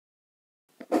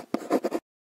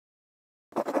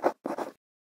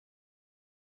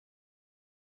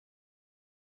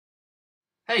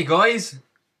Hey guys,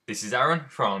 this is Aaron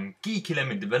from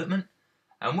Geeky Development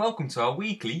and welcome to our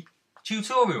weekly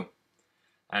tutorial.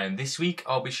 And this week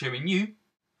I'll be showing you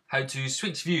how to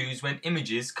switch views when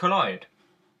images collide.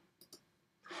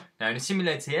 Now in the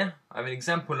simulator here I have an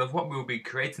example of what we'll be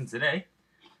creating today.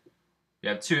 We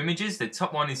have two images. The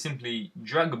top one is simply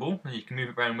draggable and you can move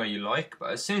it around where you like,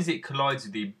 but as soon as it collides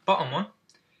with the bottom one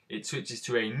it switches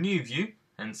to a new view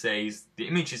and says the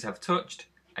images have touched,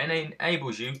 and it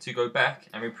enables you to go back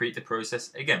and repeat the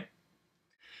process again.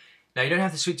 Now you don't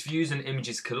have to switch views when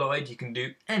images collide. You can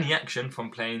do any action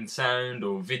from playing sound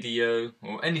or video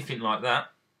or anything like that.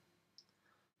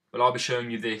 But I'll be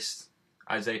showing you this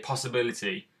as a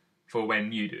possibility for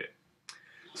when you do it.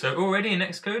 So already in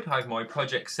XCode I have my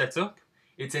project set up.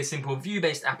 It's a simple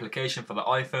view-based application for the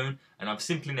iPhone and I've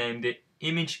simply named it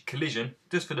Image Collision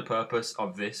just for the purpose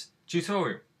of this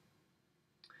tutorial.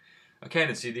 Okay,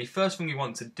 then so the first thing we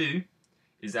want to do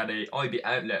is add a IB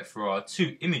outlet for our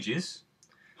two images.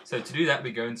 So to do that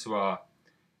we go into our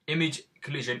image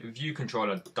collision view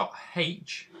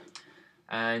controller.h,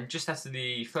 and just after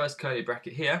the first curly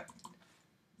bracket here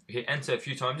we hit enter a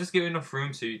few times, just give it enough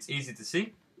room so it's easy to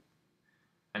see.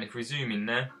 And if we zoom in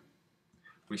now,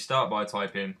 we start by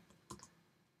typing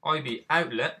IB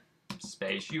outlet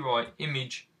space UI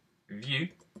image view,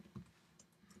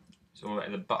 so all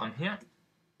at the bottom here,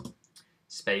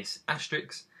 space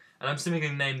asterisk, and I'm simply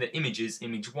going to name the images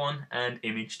image 1 and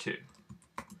image 2.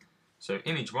 So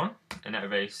image 1 and out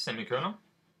of a semicolon,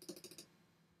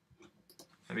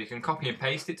 and we can copy and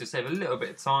paste it to save a little bit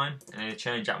of time and then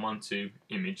change that one to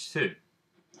image 2.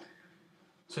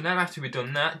 So now after we've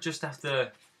done that, just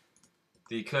after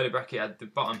the curly bracket at the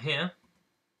bottom here,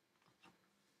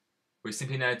 we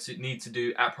simply now need to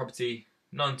do at property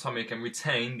non-atomic and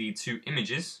retain the two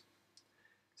images.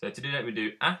 So to do that we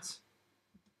do at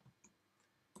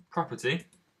property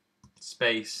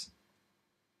space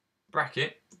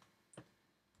bracket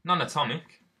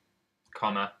non-atomic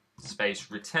comma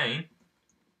space retain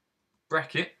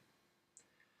bracket,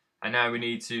 and now we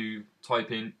need to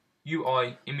type in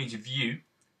UI image view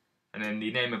and then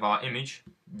the name of our image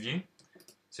view.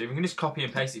 So we can just copy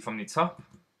and paste it from the top,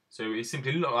 so it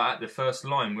simply look like the first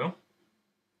line will,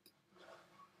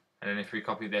 and then if we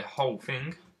copy the whole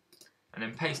thing and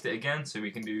then paste it again, so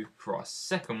we can do for our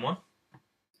second one.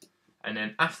 And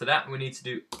then after that we need to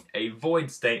do a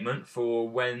void statement for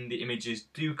when the images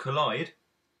do collide.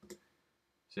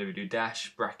 So we do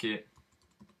dash bracket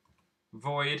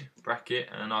void bracket,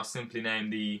 and I'll simply name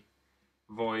the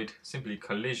void simply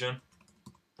collision.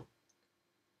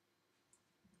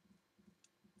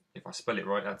 If I spell it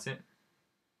right, that's it.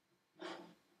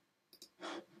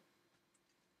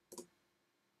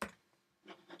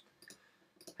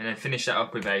 And then finish that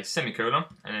up with a semicolon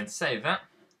and then save that.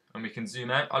 And we can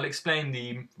zoom out. I'll explain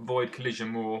the void collision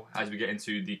more as we get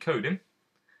into the coding.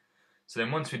 So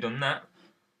then once we've done that,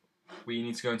 we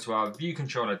need to go into our view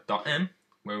controller.m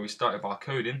where we start with our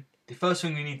coding. The first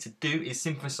thing we need to do is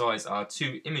synthesize our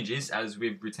two images as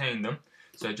we've retained them.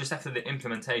 So just after the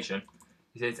implementation,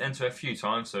 it says enter a few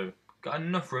times, so got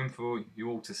enough room for you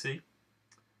all to see.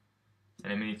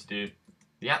 And then we need to do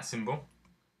the @ symbol,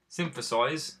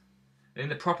 synthesize. And in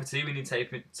the property we need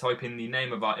to type in the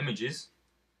name of our images.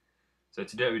 So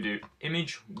to do it we do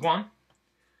image 1.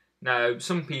 Now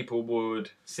some people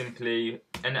would simply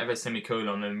end out of a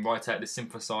semicolon and write out the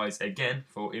synthesize again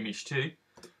for image 2.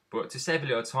 But to save a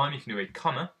little time you can do a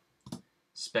comma,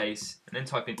 space, and then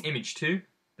type in image 2,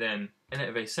 then end out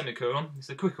of a semicolon. It's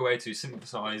a quicker way to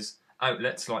synthesize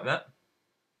outlets like that.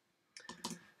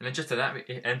 And then just to that we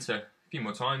hit enter a few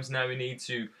more times. Now we need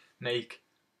to make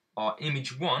our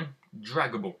image 1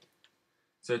 draggable.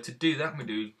 So to do that we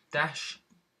do dash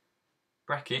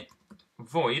bracket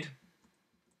void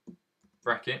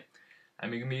bracket,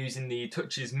 and we're going to be using the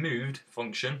touches moved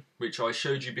function which I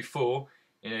showed you before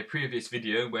in a previous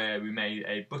video where we made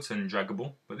a button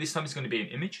draggable, but this time it's going to be an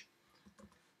image.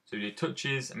 So we do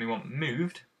touches and we want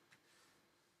moved,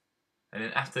 and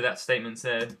then after that statement's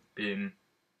there being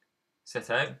set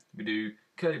out we do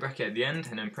curly bracket at the end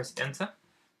and then press enter.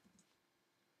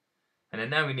 And then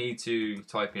now we need to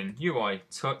type in UI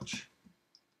touch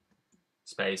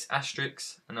space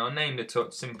asterisk, and I'll name the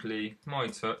touch simply my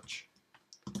touch.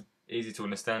 Easy to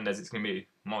understand as it's going to be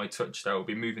my touch that will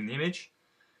be moving the image.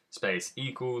 Space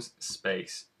equals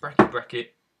space bracket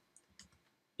bracket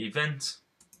event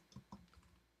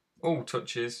all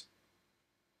touches,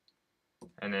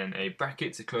 and then a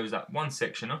bracket to close that one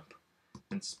section up,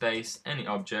 and space any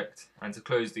object, and to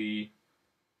close the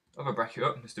other bracket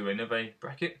up let's do another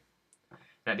bracket.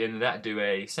 And at the end of that do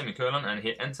a semicolon and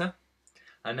hit enter.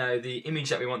 And now the image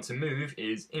that we want to move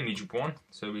is image1.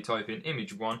 So we type in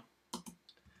image1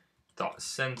 dot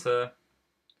center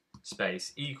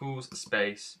space equals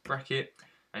space bracket,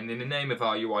 and in the name of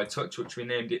our UI touch, which we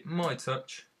named it my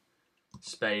touch,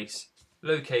 space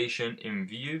location in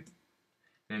view.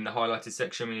 And in the highlighted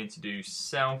section we need to do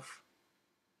self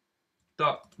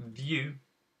dot view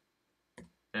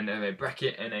and then a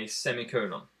bracket and a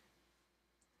semicolon.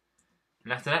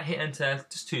 And after that, hit enter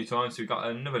just 2 times, so we've got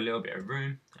another little bit of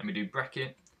room, and we do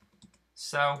bracket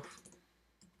self,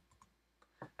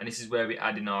 and this is where we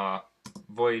add in our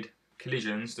void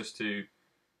collisions just to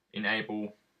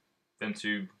enable them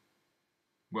to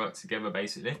work together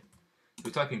basically. So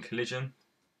we type in collision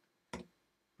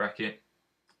bracket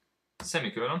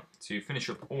semicolon to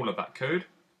finish up all of that code,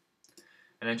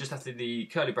 and then just after the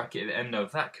curly bracket at the end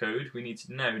of that code, we need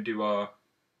to now do our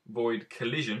void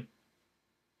collision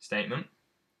statement.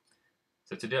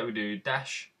 So to do that, we do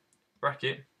dash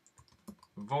bracket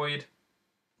void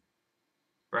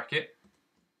bracket,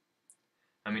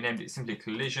 and we named it simply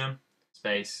collision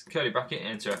space curly bracket,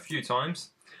 enter a few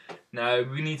times. Now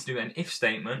we need to do an if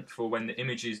statement for when the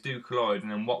images do collide,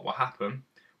 and then what will happen,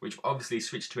 which will obviously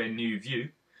switch to a new view.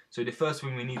 So the first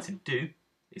thing we need to do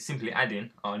is simply add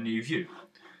in our new view.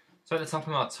 So at the top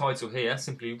of our title here,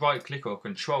 simply right click or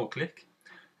control click,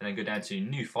 and then go down to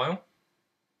new file.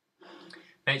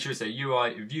 Make sure it's a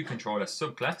UI view controller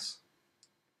subclass,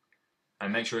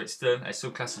 and make sure it's still a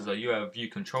subclass as a UI view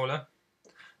controller.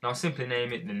 Now I'll simply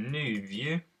name it the new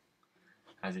view,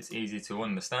 as it's easy to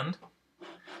understand.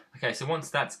 Okay, so once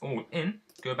that's all in,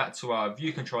 go back to our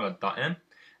view controller.m,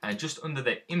 and just under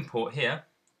the import here,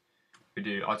 we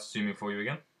do, I'll zoom in for you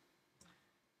again.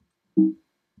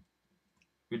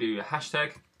 We do a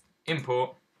hashtag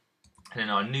import and then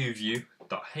our new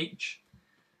view.h,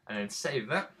 and then save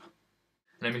that.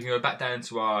 And then we can go back down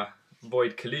to our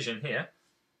void collision here,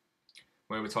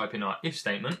 where we type in our if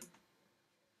statement.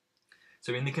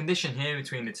 So in the condition here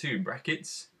between the 2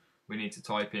 brackets, we need to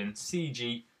type in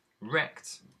cg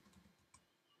rect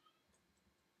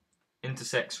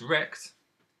intersects rect,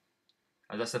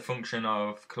 as that's a function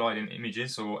of colliding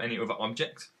images or any other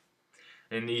object.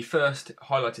 In the first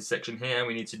highlighted section here,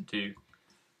 we need to do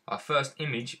our first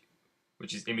image,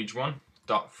 which is image1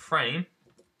 dot frame,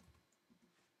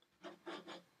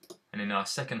 and in our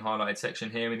second highlighted section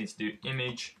here, we need to do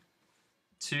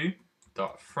image2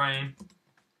 dot frame.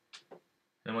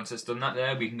 And once it's done that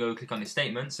there, we can go click on the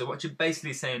statement. So what you're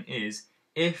basically saying is,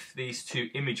 if these 2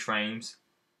 image frames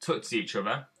touch each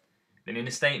other, then in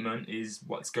the statement is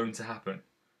what's going to happen,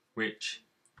 which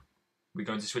we're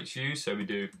going to switch views. So we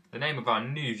do the name of our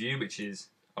new view, which is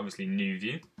obviously new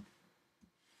view,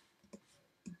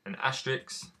 and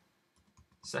asterisk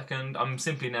second. I'm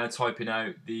simply now typing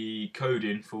out the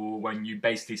coding for when you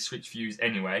basically switch views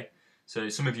anyway, so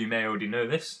some of you may already know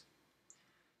this.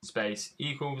 Space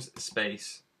equals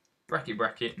space bracket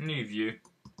bracket new view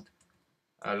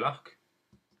a lock.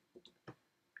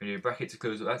 We do a bracket to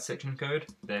close up that section code,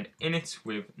 then init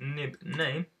with nib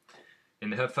name.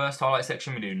 In the first highlight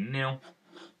section we do nil,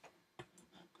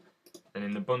 then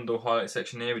in the bundle highlight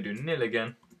section here we do nil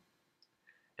again,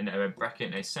 and a bracket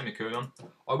and a semicolon.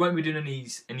 I won't be doing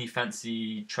any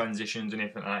fancy transitions or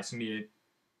anything like that. It's going to be a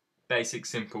basic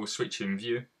simple switching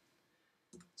view.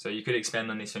 So you could expand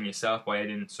on this on yourself by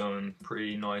adding some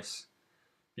pretty nice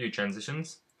view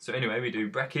transitions. So anyway, we do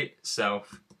bracket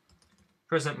self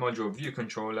present module view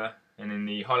controller, and in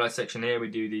the highlight section here we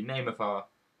do the name of our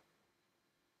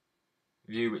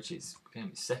view, which is going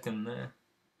to be second there.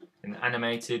 In the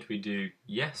animated we do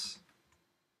yes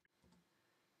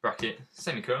bracket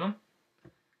semicolon,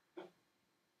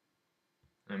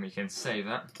 and we can save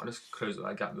that. I'll just close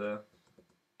that gap there.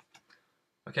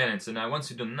 Okay then, so now once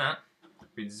we've done that,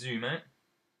 we zoom out.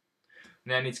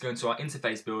 Now I need to go into our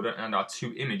interface builder and our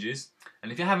 2 images,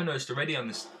 and if you haven't noticed already, on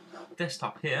this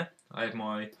desktop here I have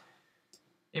my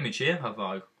image here of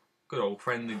our good old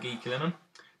friend the Geeky Lemon.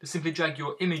 Just simply drag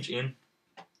your image in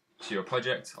to your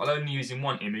project. I'll only use in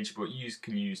 1 image, but you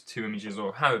can use 2 images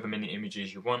or however many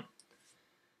images you want.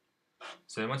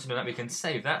 So once you've done that, we can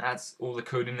save that. That's all the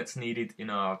coding that's needed in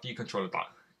our view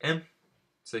controller.m.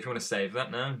 So if you want to save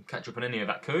that now, catch up on any of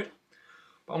that code.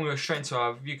 But I'm going to go straight into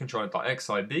our view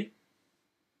controller.xib.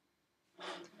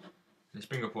 Let's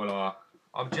bring up all our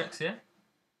objects here.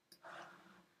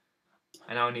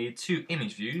 And I'll need 2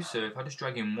 image views, so if I just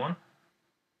drag in one,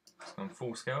 it's on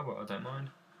full scale, but I don't mind.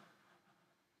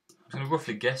 I'm going to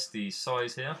roughly guess the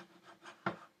size here.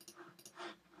 I'm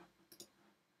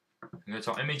going to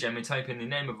type image and we type in the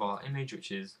name of our image,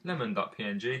 which is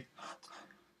lemon.png.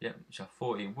 Yeah, which I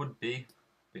thought it would be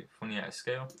a bit funny out of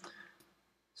scale.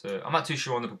 So I'm not too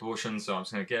sure on the proportions, so I'm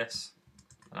just going to guess.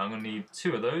 And I'm going to need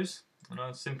 2 of those, and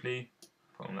I'll simply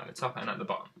put them at the top and at the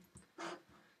bottom.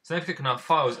 So now click on our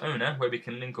files owner, where we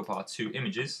can link up our 2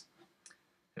 images,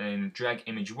 then drag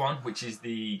image 1, which is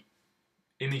the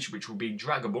image which will be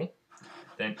draggable,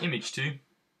 then image 2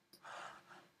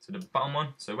 to the bottom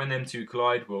one. So when them 2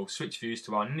 collide, we'll switch views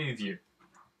to our new view.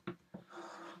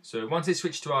 So once it's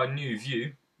switched to our new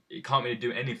view, it can't really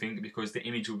do anything because the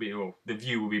image will be, or the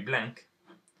view will be blank.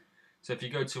 So if you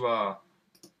go to our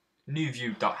new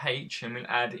view.h, and we'll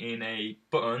add in a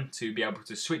button to be able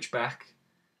to switch back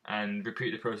and repeat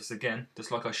the process again,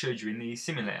 just like I showed you in the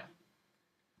simulator.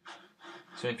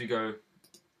 So if you go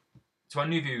to our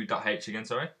new view.h again,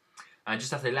 and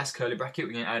just after the last curly bracket,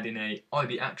 we're going to add in a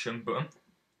IB action button.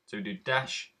 So we do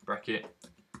dash bracket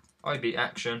IB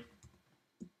action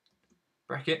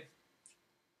bracket,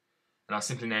 and I'll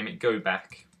simply name it go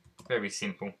back. Very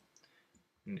simple.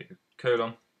 Do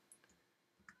colon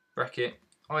bracket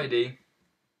ID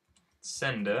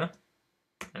sender,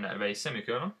 and that a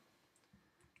semicolon,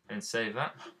 and save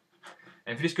that.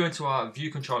 And if you just go into our view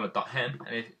controller.hem,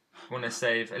 and if you want to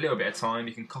save a little bit of time,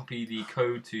 you can copy the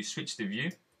code to switch the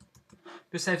view.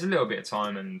 This saves a little bit of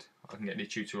time, and I can get the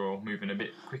tutorial moving a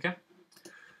bit quicker.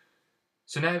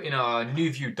 So now in our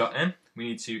new view.m, we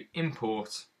need to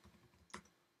import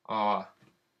our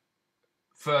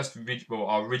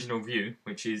our original view,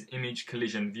 which is image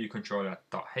collision view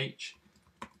controller.h.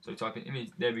 So type in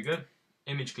image, there we go,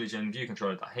 image collision view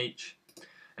controller.h,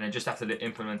 and then just after the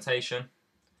implementation,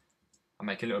 I'll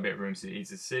make a little bit of room so it's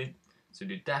easy to see. So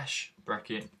do dash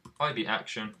bracket IB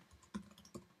action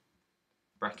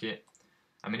bracket,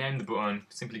 and we name the button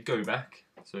simply go back,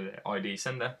 so the ID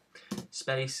sender,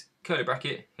 space, curly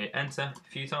bracket, hit enter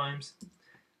a few times,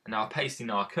 and now I'll paste in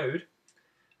our code.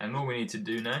 And all we need to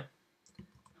do now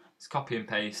is copy and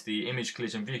paste the image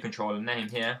collision view controller name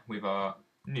here with our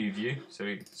new view, so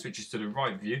it switches to the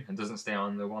right view and doesn't stay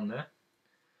on the one there.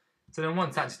 So then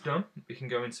once that's done, we can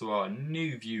go into our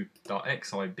new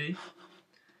view.xib.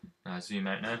 I'll zoom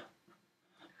out now.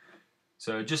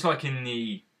 So just like in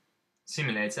the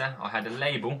simulator, I had a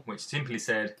label which simply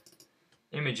said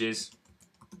images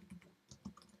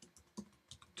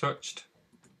touched.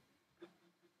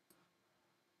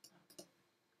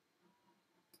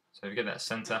 So we get that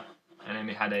center, and then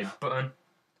we had a button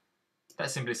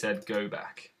that simply said go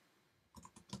back.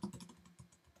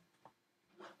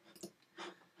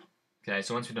 Okay,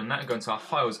 so once we've done that, go into our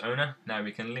files owner. Now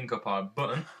we can link up our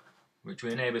button, which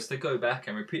will enable us to go back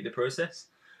and repeat the process,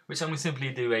 which then we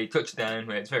simply do a touchdown,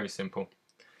 where it's very simple.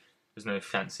 There's no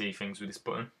fancy things with this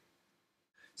button.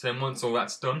 So then once all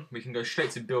that's done, we can go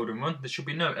straight to build and run. There should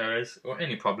be no errors or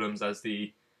any problems, as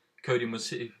the coding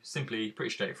was simply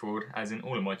pretty straightforward, as in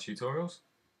all of my tutorials.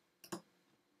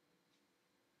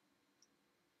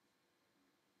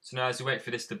 So now as we wait for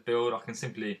this to build, I can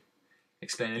simply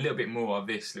explain a little bit more of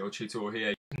this little tutorial here.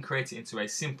 You can create it into a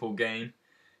simple game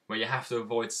where you have to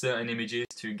avoid certain images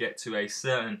to get to a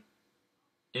certain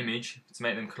image to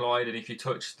make them collide, and if you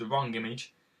touch the wrong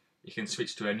image, you can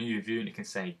switch to a new view and it can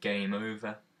say game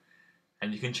over,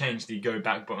 and you can change the go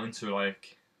back button to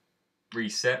like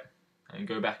reset and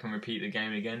go back and repeat the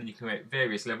game again. You can create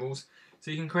various levels,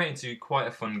 so you can create into quite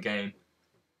a fun game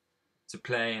to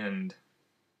play and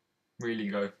really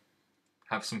go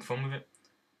have some fun with it.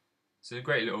 So it's a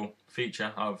great little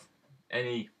feature of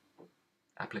any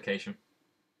application.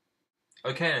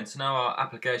 Okay, and so now our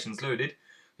application's loaded.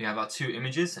 We have our 2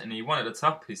 images, and the one at the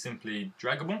top is simply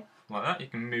draggable, like that. You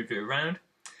can move it around,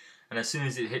 and as soon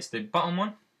as it hits the bottom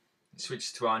one, it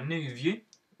switches to our new view,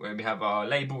 where we have our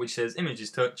label which says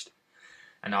images touched,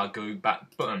 and our go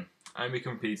back button, and we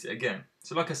can repeat it again.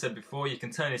 So like I said before, you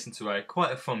can turn this into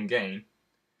quite a fun game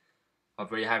of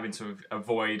where you're having to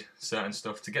avoid certain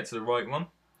stuff to get to the right one,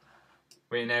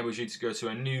 where it enables you to go to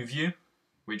a new view,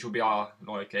 which will be our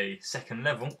like a second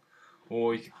level,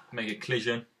 or you can make a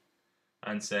collision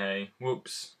and say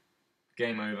whoops,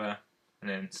 game over, and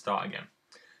then start again.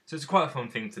 So it's quite a fun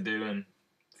thing to do and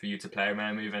for you to play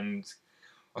around with, and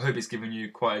I hope it's given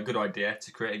you quite a good idea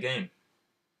to create a game.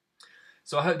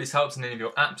 So I hope this helps in any of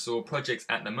your apps or projects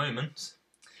at the moment.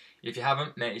 If you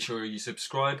haven't, make sure you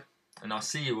subscribe, and I'll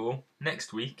see you all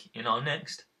next week in our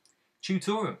next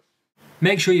tutorial.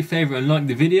 Make sure you favourite and like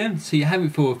the video so you have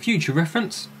it for future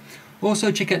reference.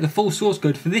 Also check out the full source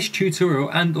code for this tutorial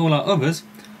and all our others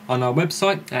on our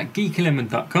website at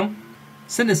geekylemon.com.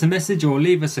 Send us a message or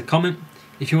leave us a comment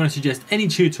if you want to suggest any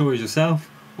tutorials yourself,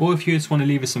 or if you just want to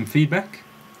leave us some feedback.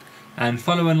 And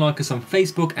follow and like us on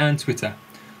Facebook and Twitter.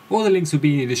 All the links will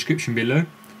be in the description below,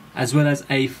 as well as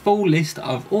a full list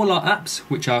of all our apps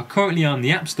which are currently on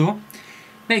the App Store.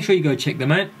 make sure you go check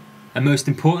them out. And most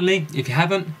importantly, if you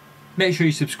haven't, make sure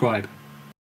you subscribe.